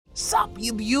Sup,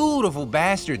 you beautiful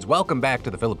bastards. Welcome back to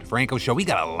the Philip DeFranco Show. We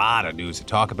got a lot of news to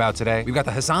talk about today. We've got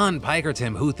the Hasan, Piker,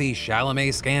 TimHouthi,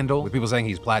 Chalamet scandal, with people saying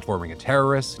he's platforming a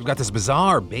terrorist. We've got this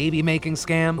bizarre baby-making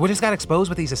scam. What just got exposed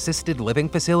with these assisted living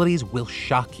facilities will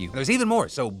shock you. There's even more,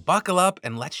 so buckle up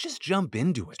and let's just jump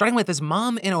into it. Starting with this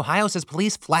mom in Ohio says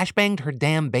police flashbanged her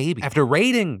damn baby after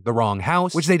raiding the wrong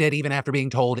house, which they did even after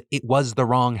being told it was the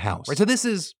wrong house. Right, so this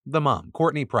is the mom,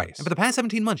 Courtney Price. And for the past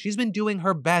 17 months, she's been doing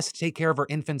her best to take care of her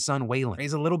infant son, Waylon.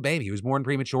 He's a little baby who was born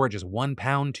premature, just 1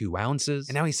 pound, 2 ounces.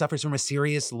 And now he suffers from a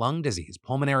serious lung disease,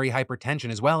 pulmonary hypertension,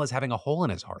 as well as having a hole in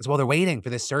his heart. So while they're waiting for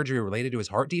this surgery related to his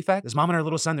heart defect, this mom and her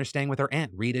little son, they're staying with her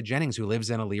aunt, Rita Jennings, who lives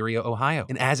in Elyria, Ohio.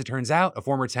 And as it turns out, a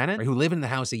former tenant who lived in the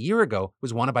house a year ago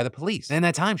was wanted by the police. And in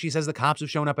that time, she says the cops have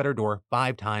shown up at her door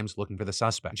 5 times looking for the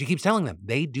suspect. And she keeps telling them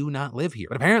they do not live here.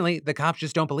 But apparently, the cops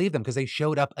just don't believe them because they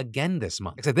showed up again this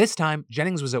month. Except this time,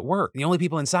 Jennings was at work. And the only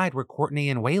people inside were Courtney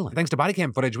and Waylon. And thanks to body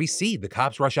cam footage, we see the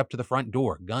cops rush up to the front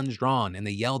door, guns drawn, and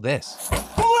they yell this.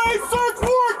 Police search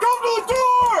warrant, come to the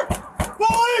door!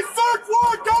 Police search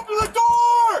warrant, come to the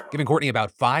door! Giving Courtney about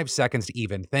 5 seconds to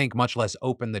even think, much less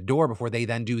open the door before they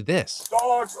then do this.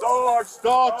 Dogs! Police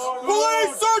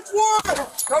search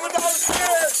warrant! Coming down the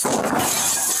stairs!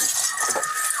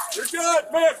 You're good,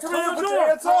 man! Come here, put your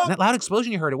hands up! And that loud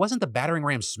explosion you heard, it wasn't the battering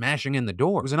ram smashing in the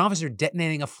door. It was an officer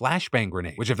detonating a flashbang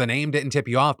grenade, which if the name didn't tip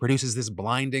you off, produces this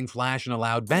blinding flash and a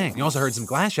loud bang. You also heard some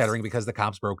glass shattering because the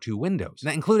cops broke 2 windows. And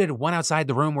that included one outside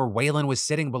the room where Waylon was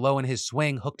sitting below in his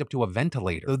swing, hooked up to a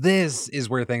ventilator. So this is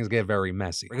where things get very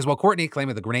messy. Because while Courtney claimed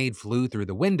that the grenade flew through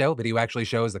the window, video actually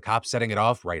shows the cops setting it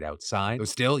off right outside. Though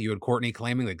still, you had Courtney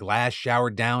claiming the glass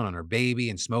showered down on her baby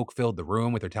and smoke filled the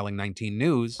room with her telling 19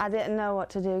 News. I didn't know what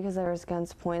to do because there was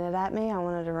guns pointed at me. I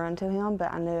wanted to run to him,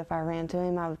 but I knew if I ran to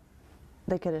him,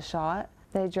 they could have shot.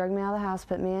 They dragged me out of the house,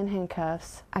 put me in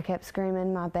handcuffs. I kept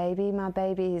screaming, my baby,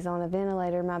 he's on a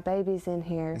ventilator, my baby's in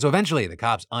here. And so eventually the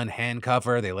cops unhandcuff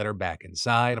her, they let her back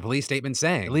inside. A police statement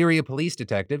saying, Elyria police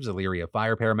detectives, Elyria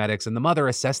fire paramedics, and the mother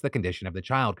assessed the condition of the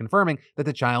child, confirming that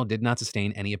the child did not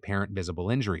sustain any apparent visible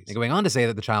injuries. And going on to say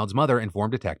that the child's mother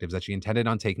informed detectives that she intended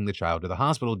on taking the child to the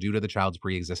hospital due to the child's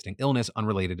pre-existing illness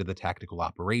unrelated to the tactical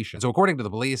operation. And so according to the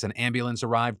police, an ambulance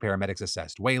arrived, paramedics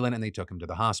assessed Waylon, and they took him to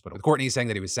the hospital. With Courtney saying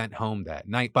that he was sent home that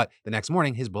night, but the next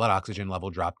morning, his blood oxygen level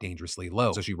dropped dangerously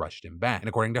low, so she rushed him back. And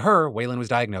according to her, Waylon was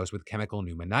diagnosed with chemical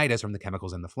pneumonitis from the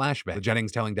chemicals in the flashbang. With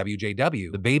Jennings telling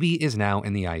WJW, the baby is now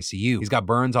in the ICU. He's got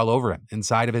burns all over him.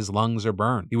 Inside of his lungs are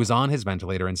burned. He was on his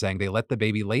ventilator and saying they let the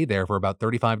baby lay there for about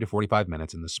 35 to 45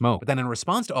 minutes in the smoke. But then in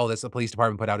response to all this, the police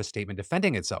department put out a statement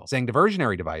defending itself, saying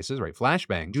diversionary devices, right,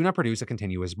 flashbang, do not produce a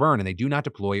continuous burn, and they do not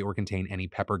deploy or contain any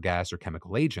pepper gas or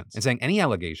chemical agents. And saying any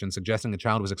allegations suggesting the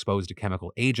child was exposed to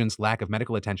chemical agents, lack of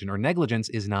medical attention, or negligence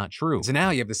is not true. So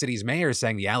now you have the city's mayor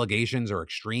saying the allegations are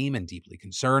extreme and deeply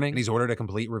concerning, and he's ordered a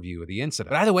complete review of the incident.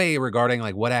 But either way, regarding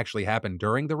what actually happened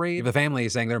during the raid, the family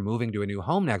is saying they're moving to a new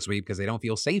home next week because they don't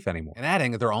feel safe anymore, and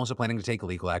adding that they're also planning to take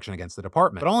legal action against the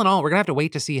department. But all in all, we're gonna have to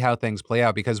wait to see how things play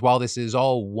out, because while this is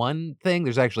all one thing,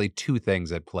 there's actually 2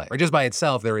 things at play. Right, just by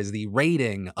itself, there is the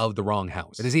raiding of the wrong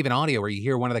house. There's even audio where you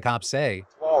hear one of the cops say,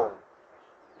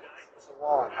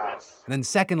 and then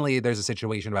secondly, there's a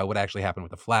situation about what actually happened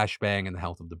with the flashbang and the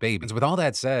health of the baby. And so with all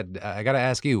that said, I gotta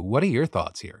ask you, what are your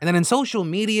thoughts here? And then in social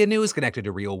media news connected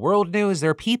to real world news, there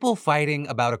are people fighting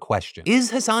about a question.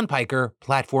 Is Hasan Piker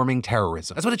platforming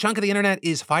terrorism? That's what a chunk of the internet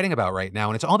is fighting about right now,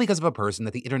 and it's all because of a person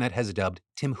that the internet has dubbed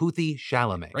TimHouthi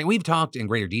Chalamet. Right? We've talked in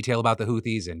greater detail about the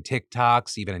Houthis in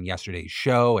TikToks, even in yesterday's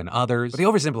show and others, but the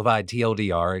oversimplified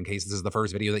TLDR, in case this is the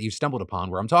first video that you stumbled upon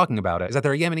where I'm talking about it, is that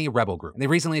they're a Yemeni rebel group, and they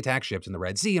recently attacked ships in the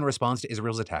Red Sea in response to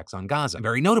Israel's attacks on Gaza. And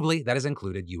very notably, that has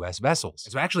included US vessels.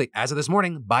 So actually, as of this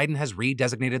morning, Biden has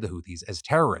redesignated the Houthis as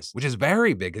terrorists, which is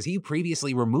very big because he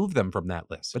previously removed them from that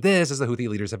list. But this, as the Houthi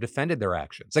leaders have defended their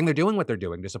actions, saying they're doing what they're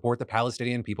doing to support the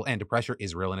Palestinian people and to pressure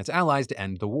Israel and its allies to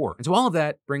end the war. And so all of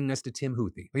that bringing us to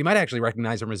TimHouthi, who you might actually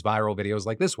recognize from his viral videos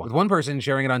like this one, with one person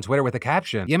sharing it on Twitter with a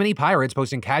caption, Yemeni pirates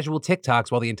posting casual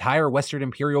TikToks while the entire Western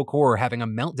Imperial Corps are having a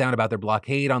meltdown about their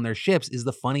blockade on their ships is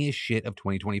the funniest shit of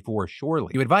 2024,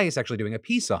 surely. New Advice actually doing a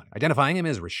piece on it, identifying him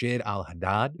as Rashid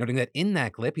al-Haddad, noting that in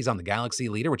that clip, he's on the Galaxy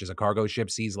Leader, which is a cargo ship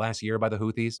seized last year by the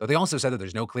Houthis. But they also said that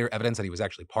there's no clear evidence that he was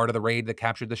actually part of the raid that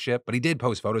captured the ship, but he did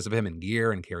post photos of him in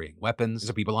gear and carrying weapons, and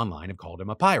so people online have called him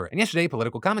a pirate. And yesterday,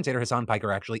 political commentator Hasan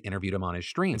Piker actually interviewed him on his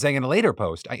stream, and saying in a later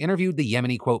post, I interviewed the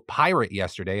Yemeni, quote, pirate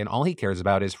yesterday, and all he cares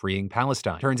about is freeing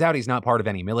Palestine. Turns out he's not part of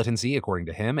any militancy, according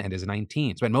to him, and is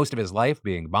 19. Spent most of his life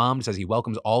being bombed, says he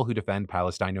welcomes all who defend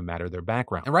Palestine no matter their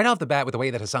background. And right off the bat, with the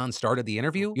way that that Hasan started the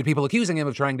interview, you had people accusing him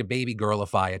of trying to baby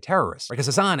girlify a terrorist. Because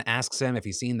Hasan asks him if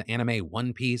he's seen the anime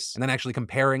One Piece, and then actually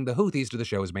comparing the Houthis to the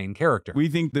show's main character. We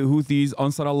think the Houthis,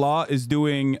 Ansar Allah, is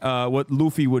doing what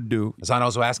Luffy would do. Hasan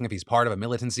also asking if he's part of a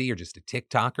militancy or just a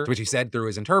TikToker, to which he said through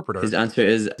his interpreter. His answer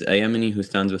is a Yemeni who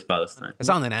stands with Palestine.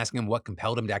 Hasan then asking him what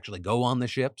compelled him to actually go on the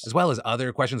ships, as well as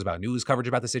other questions about news coverage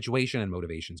about the situation and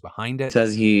motivations behind it.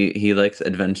 Says he likes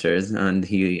adventures and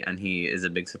he is a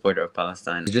big supporter of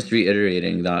Palestine. He's just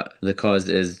reiterating that the cause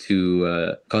is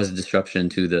to cause disruption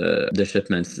to the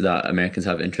shipments that Americans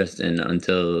have interest in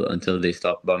until they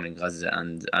stop bombing Gaza,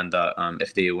 and that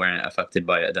if they weren't affected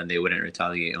by it, then they wouldn't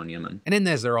retaliate on Yemen. And in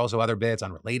this, there are also other bits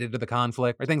unrelated to the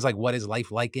conflict, or things like what is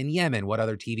life like in Yemen, what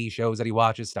other TV shows that he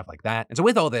watches, stuff like that. And so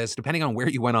with all this, depending on where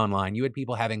you went online, you had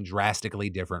people having drastically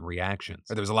different reactions.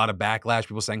 There was a lot of backlash,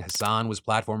 people saying Hasan was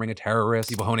platforming a terrorist,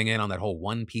 people honing in on that whole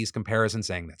One Piece comparison,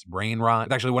 saying that's brain rot.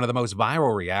 It's actually one of the most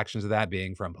viral reactions to that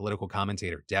being from political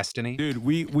commentator Destiny. Dude,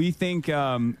 we think the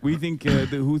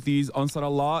Houthis, Ansar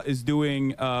Allah, is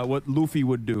doing what Luffy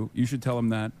would do. You should tell him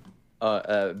that.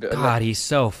 God, he's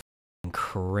so f***ing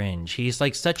cringe. He's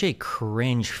like such a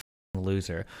cringe f***ing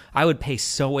loser. I would pay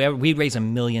we'd raise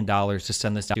 $1 million to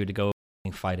send this dude to go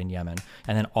f***ing fight in Yemen,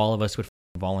 and then all of us would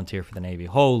f***ing volunteer for the Navy.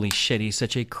 Holy shit, he's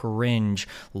such a cringe,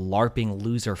 LARPing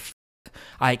loser.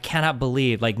 I cannot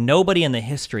believe, like, nobody in the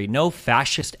history, no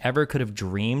fascist ever could have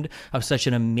dreamed of such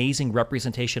an amazing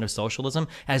representation of socialism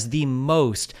as the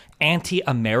most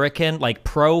anti-American, like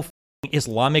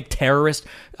pro-Islamic terrorist,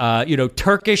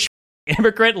 Turkish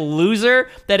immigrant loser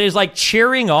that is like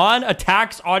cheering on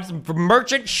attacks on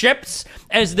merchant ships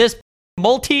as this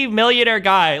multi-millionaire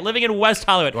guy living in West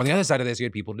Hollywood. Well, on the other side of this, you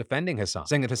had people defending Hasan,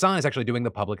 saying that Hasan is actually doing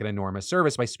the public an enormous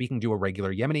service by speaking to a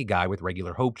regular Yemeni guy with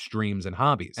regular hopes, dreams, and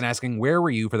hobbies, and asking where were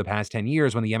you for the past 10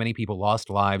 years when the Yemeni people lost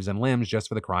lives and limbs just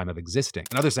for the crime of existing.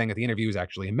 And others saying that the interview is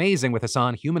actually amazing, with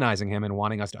Hasan humanizing him and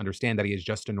wanting us to understand that he is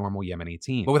just a normal Yemeni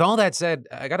teen. But with all that said,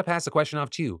 I gotta pass the question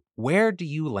off to you. Where do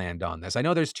you land on this? I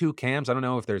know there's two camps. I don't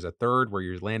know if there's a third where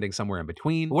you're landing somewhere in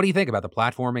between. But what do you think about the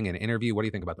platforming and interview? What do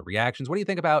you think about the reactions? What do you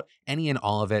think about any and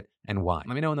all of it, and why?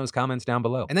 Let me know in those comments down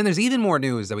below. And then there's even more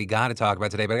news that we gotta talk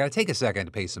about today, but I gotta take a second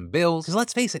to pay some bills. Because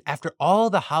let's face it, after all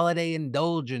the holiday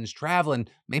indulgence, traveling,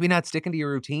 maybe not sticking to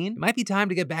your routine, it might be time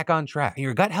to get back on track. And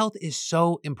your gut health is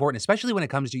so important, especially when it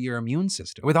comes to your immune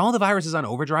system. With all the viruses on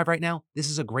overdrive right now, this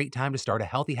is a great time to start a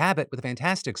healthy habit with a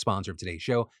fantastic sponsor of today's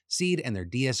show, Seed and their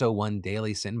DS-01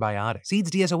 Daily Synbiotic. Seed's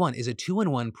DS-01 is a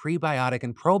 2-in-1 prebiotic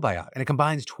and probiotic, and it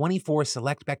combines 24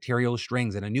 select bacterial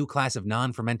strings and a new class of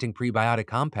non-fermenting prebiotic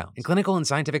compounds. And clinical and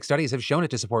scientific studies have shown it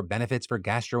to support benefits for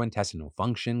gastrointestinal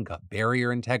function, gut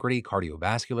barrier integrity,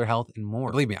 cardiovascular health, and more.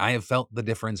 Believe me, I have felt the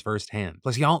difference firsthand.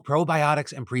 Plus, y'all,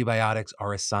 probiotics and prebiotics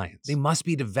are a science. They must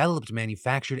be developed,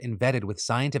 manufactured, and vetted with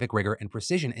scientific rigor and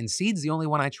precision, and Seed's the only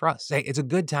one I trust. Hey, it's a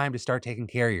good time to start taking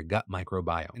care of your gut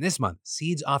microbiome. And this month,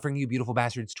 Seed's offering you beautiful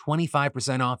bastards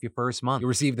 25% off your first month. You'll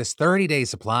receive this 30-day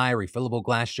supply, refillable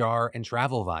glass jar, and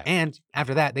travel vial. And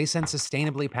after that, they send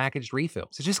sustainably packaged refills.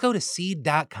 So just go to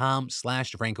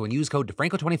seed.com/DeFranco and use code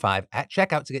DeFranco25 at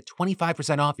checkout to get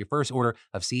 25% off your first order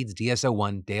of Seed's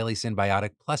DS-01 Daily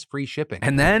Synbiotic plus free shipping.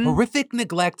 And then horrific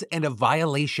neglect and a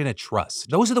violation of trust.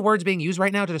 Those are the words being used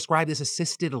right now to describe this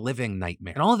assisted living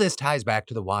nightmare. And all of this ties back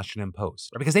to the Washington Post,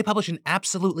 right? Because they published an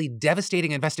absolutely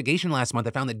devastating investigation last month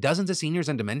that found that dozens of seniors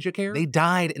in dementia care, they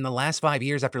died in the last 5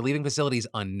 years after leaving facilities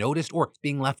unnoticed or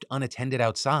being left unattended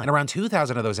outside. And around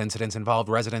 2,000 of those incidents involved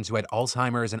residents who had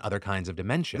Alzheimer's and other kinds of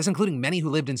dementia. This including many who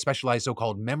lived in specialized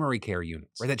so-called memory care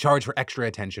units, right, that charge for extra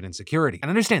attention and security. And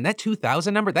understand, that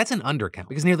 2,000 number, that's an undercount,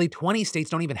 because nearly 20 states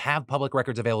don't even have public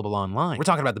records available online. We're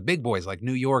talking about the big boys like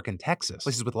New York and Texas,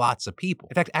 places with lots of people.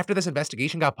 In fact, after this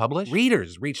investigation got published,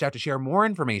 readers reached out to share more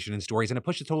information and stories, and it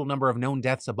pushed the total number of known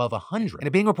deaths above 100. And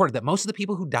it being reported that most of the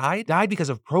people who died because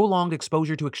of prolonged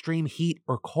exposure to extreme heat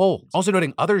or cold. Also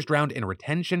noting others drowned in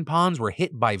retention ponds, were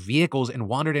hit by vehicles, and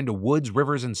wandered into woods,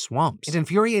 rivers, and swamps. And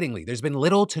infuriatingly, there's been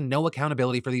little to no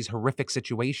accountability for these horrific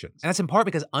situations. And that's in part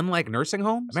because, unlike nursing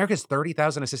homes, America's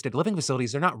 30,000 assisted living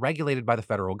facilities, they're not regulated by the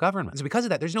federal government. And so because of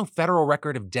that, there's no federal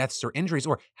record of deaths or injuries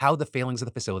or how the failings of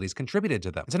the facilities contributed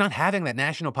to them. And so not having that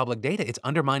national public data, it's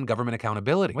undermined government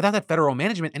accountability. Without that federal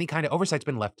management, any kind of oversight's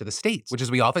been left to the states, which,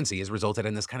 as we often see, has resulted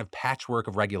in this kind of patchwork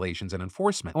of regulations and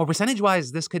enforcement. And while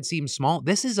percentage-wise this could seem small,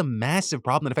 this is a massive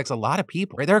problem that affects a lot of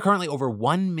people, right? There are currently over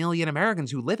 1 million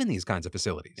Americans who live in these kinds of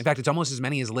facilities. In fact, it's almost as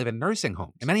many as live in nursing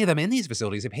homes. And many of them in these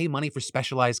facilities, they pay money for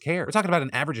specialized care. We're talking about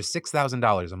an average of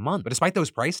 $6,000 a month. But despite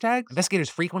those price tags, investigators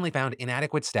frequently found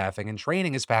inadequate staffing and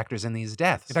training as factors in these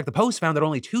deaths. In fact, the Post found that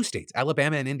only 2 states,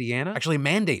 Alabama and Indiana, actually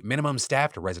mandate minimum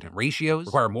staff to resident ratios,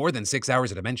 require more than 6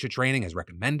 hours of dementia training as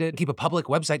recommended, and keep a public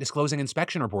website disclosing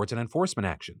inspection reports and enforcement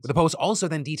actions. With the Post also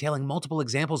then detailing multiple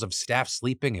examples of staff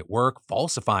sleeping at work,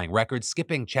 falsifying records,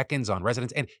 skipping check-ins on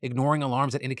residents, and ignoring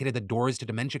alarms that indicated the doors to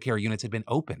dementia care units had been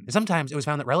open. And sometimes it was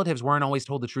found that relatives weren't always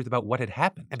told the truth about what had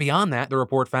happened. And beyond that, the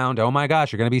report found, oh my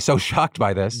gosh, you're going to be so shocked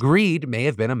by this, greed may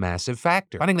have been a massive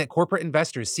factor. Finding that corporate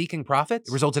investors seeking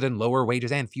profits resulted in lower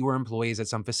wages and fewer employees at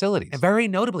some facilities. And very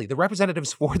notably, the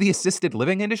representatives for the assisted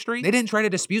living industry, they didn't try to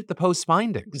dispute the Post's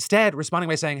findings. Instead, responding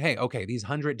by saying, hey, okay, these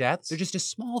 100 deaths, they're just a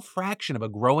small fraction of a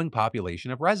growing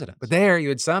population of residents. But there you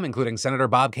had some, including Senator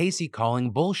Bob Casey,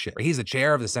 calling bullshit. He's the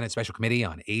chair of the Senate Special Committee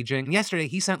on Aging. And yesterday,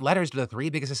 he sent letters to the 3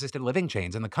 biggest assisted living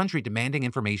chains in the country demanding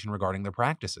information regarding their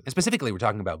practices. And specifically, we're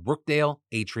talking about Brookdale,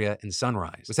 Atria, and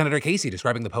Sunrise. With Senator Casey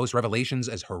describing the Post revelations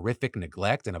as horrific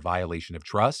neglect and a violation of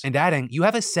trust, and adding, you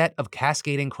have a set of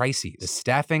cascading crises: the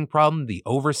staffing problem, the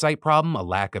oversight problem, a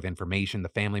lack of information the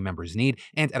family members need,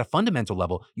 and at a fundamental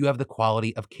level, you have the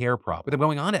quality of care problem. With them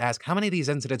going on to ask how many of these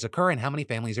incidents occur and how many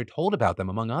families are told about them,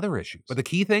 among other issues. But the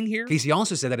key thing here, Casey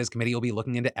also said that his committee will be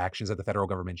looking into actions that the federal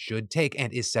government should take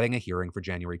and is setting a hearing for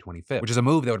January 25th, which is a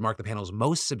move that would mark the panel's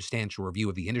most substantial review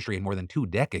of the industry in more than 2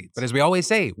 decades. But as we always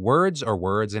say, words are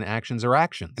words and actions are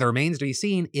actions. And it remains to be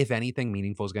seen if anything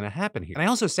meaningful is going to happen here. And I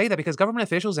also say that because government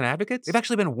officials and advocates, they've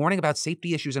actually been warning about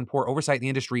safety issues and poor oversight in the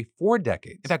industry for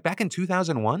decades. In fact, back in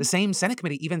 2001, the same Senate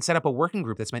committee even set up a working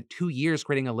group that spent 2 years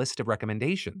creating a list of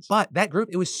recommendations. But that group,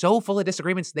 it was so full of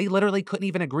disagreements, they literally couldn't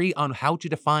even agree on how to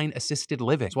define assisted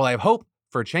living. So while I have hope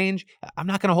for a change, I'm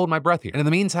not going to hold my breath here. And in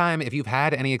the meantime, if you've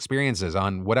had any experiences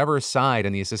on whatever side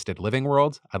in the assisted living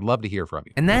world, I'd love to hear from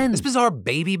you. And then this bizarre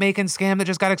baby making scam that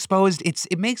just got exposed,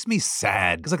 it makes me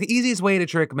sad. Because like the easiest way to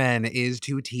trick men is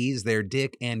to tease their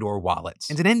dick and or wallets.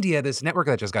 And in India, this network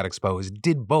that just got exposed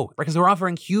did both, because they were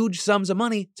offering huge sums of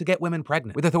money to get women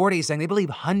pregnant, with authorities saying they believe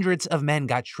hundreds of men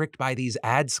got tricked by these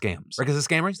ad scams. Because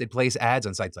the scammers, they'd place ads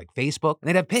on sites like Facebook, and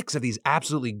they'd have pics of these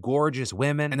absolutely gorgeous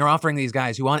women, and they're offering these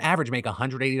guys who on average make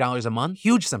 $180 a month,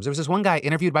 huge sums. There was this one guy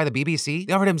interviewed by the BBC.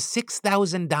 They offered him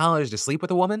 $6,000 to sleep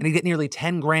with a woman, and he'd get nearly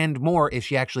 10 grand more if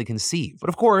she actually conceived. But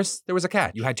of course, there was a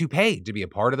catch. You had to pay to be a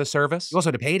part of the service. You also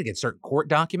had to pay to get certain court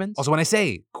documents. Also, when I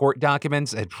say court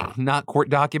documents, not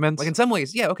court documents, like in some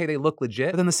ways, yeah, okay, they look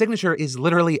legit, but then the signature is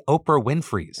literally Oprah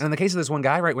Winfrey's. And in the case of this one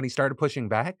guy, right, when he started pushing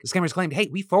back, the scammers claimed, hey,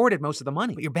 we forwarded most of the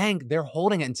money, but your bank, they're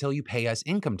holding it until you pay us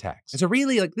income tax. And so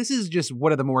really, like, this is just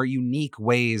one of the more unique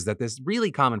ways that this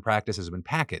really common practice has been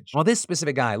packaged. While this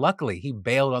specific guy, luckily, he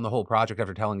bailed on the whole project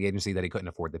after telling the agency that he couldn't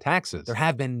afford the taxes, there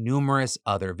have been numerous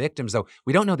other victims, though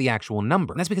we don't know the actual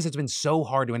number. And that's because it's been so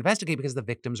hard to investigate because the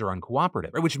victims are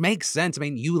uncooperative, right? Which makes sense. I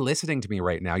mean, you listening to me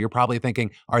right now, you're probably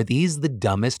thinking, are these the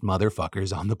dumbest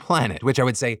motherfuckers on the planet? To which I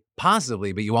would say,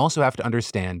 possibly, but you also have to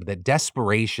understand that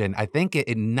desperation, I think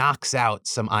it knocks out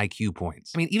some IQ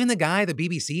points. I mean, even the guy the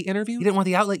BBC interviewed, he didn't want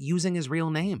the outlet using his real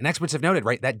name. And experts have noted,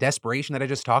 right, that desperation that I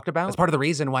just talked about is part of the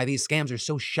reason why these scams are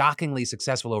so shockingly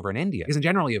successful over in India. Because in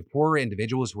general, you have poorer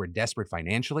individuals who are desperate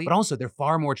financially, but also they're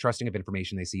far more trusting of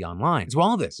information they see online. So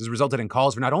all of this has resulted in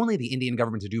calls for not only the Indian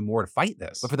government to do more to fight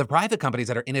this, but for the private companies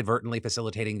that are inadvertently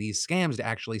facilitating these scams to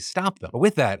actually stop them. But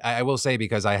with that, I will say,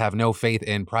 because I have no faith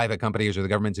in private companies or the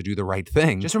government to do the right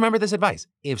thing, just remember this advice.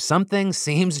 If something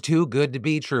seems too good to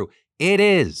be true, it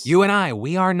is. You and I,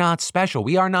 we are not special.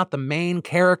 We are not the main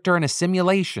character in a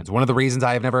simulation. It's one of the reasons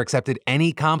I have never accepted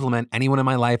any compliment anyone in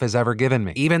my life has ever given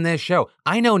me. Even this show.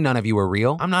 I know none of you are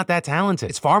real. I'm not that talented.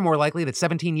 It's far more likely that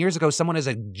 17 years ago, someone as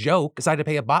a joke decided to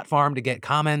pay a bot farm to get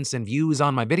comments and views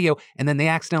on my video, and then they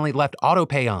accidentally left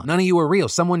autopay on. None of you are real.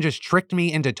 Someone just tricked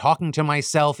me into talking to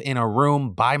myself in a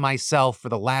room by myself for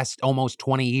the last almost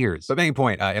 20 years. But main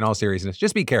point, in all seriousness,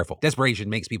 just be careful. Desperation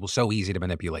makes people so easy to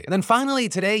manipulate. And then finally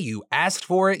today, you asked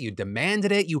for it, you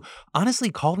demanded it, you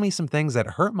honestly called me some things that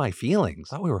hurt my feelings.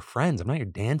 I thought we were friends. I'm not your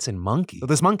dancing monkey. So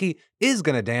this monkey is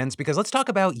gonna dance, because let's talk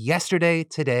about yesterday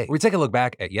today. We take a look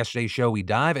back at yesterday's show, we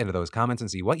dive into those comments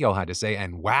and see what y'all had to say,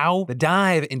 and wow, the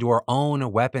dive into our own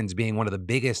weapons being one of the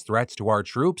biggest threats to our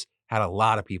troops had a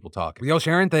lot of people talking. We all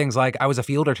sharing things like, I was a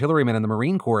field artilleryman in the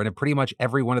Marine Corps and had pretty much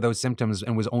every one of those symptoms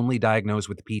and was only diagnosed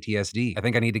with PTSD. I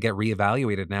think I need to get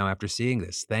reevaluated now after seeing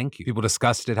this. Thank you. People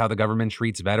discussed how the government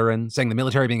treats veterans, saying the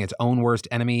military being its own worst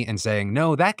enemy and saying,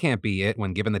 no, that can't be it,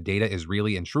 when given the data is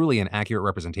really and truly an accurate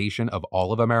representation of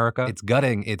all of America. It's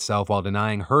gutting itself while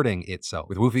denying hurting itself.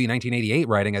 With Woofy 1988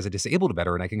 writing, as a disabled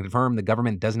veteran, I can confirm the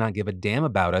government does not give a damn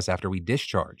about us after we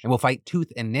discharge, and will fight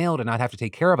tooth and nail to not have to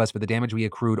take care of us for the damage we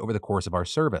accrued over the course of our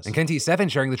service. And Kenty7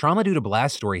 sharing, the trauma due to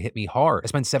blast story hit me hard. I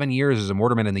spent 7 years as a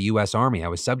mortarman in the US Army. I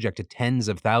was subject to tens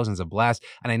of thousands of blasts,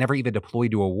 and I never even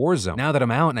deployed to a war zone. Now that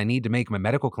I'm out and I need to make my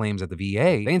medical claims at the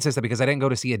VA, they insist that because I didn't go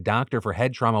to see a doctor for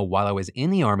head trauma while I was in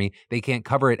the Army, they can't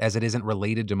cover it as it isn't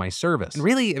related to my service. And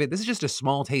really, this is just a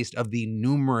small taste of the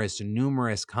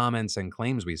numerous comments and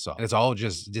claims we saw. And it's all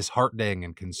just disheartening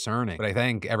and concerning. But I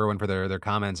thank everyone for their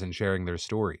comments and sharing their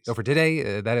stories. So for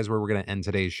today, that is where we're going to end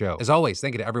today's show. As always,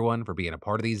 thank you to everyone for being a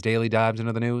part of these daily dives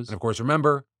into the news. And of course,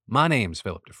 remember, my name's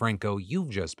Philip DeFranco. You've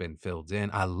just been filled in.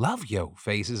 I love yo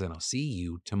faces, and I'll see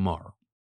you tomorrow.